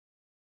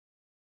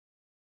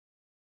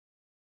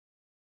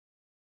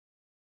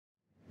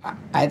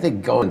I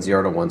think going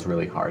 0 to 1 is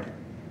really hard.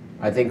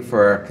 I think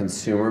for a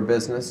consumer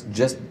business,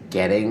 just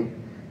getting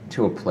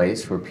to a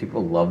place where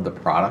people love the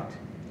product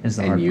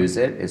and use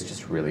it is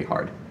just really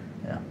hard.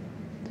 Yeah.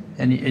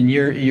 And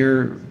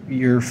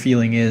your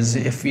feeling is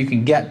if you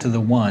can get to the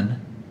 1,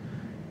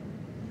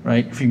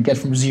 right? If you can get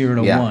from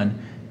 0 to 1,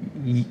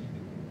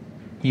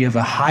 you have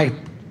a high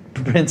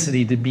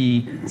propensity to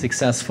be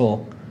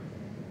successful.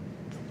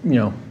 You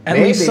know, at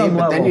least some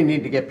level. But then you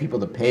need to get people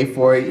to pay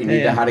for it. You need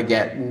to know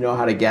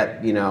how to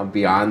get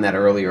beyond that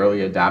early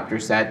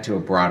adopter set to a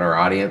broader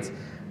audience.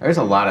 There's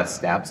a lot of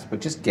steps, but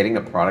just getting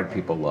a product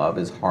people love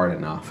is hard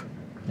enough.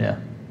 Yeah.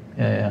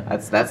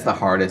 That's the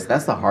hardest.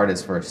 That's the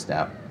hardest first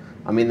step.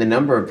 I mean, the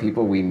number of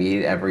people we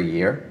meet every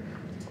year,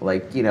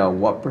 like,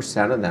 what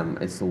percent of them?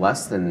 It's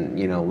less than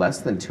 2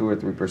 or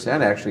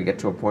 3% actually get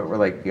to a point where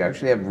like you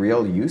actually have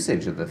real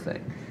usage of the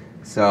thing.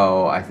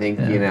 So I think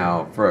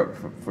for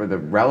the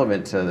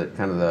relevant to the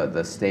kind of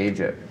the stage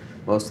of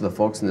most of the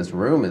folks in this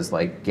room is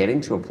like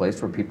getting to a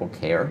place where people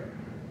care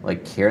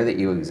that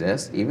you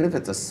exist, even if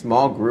it's a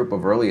small group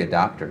of early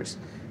adopters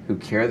who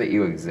care that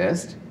you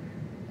exist.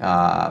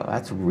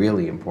 That's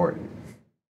really important.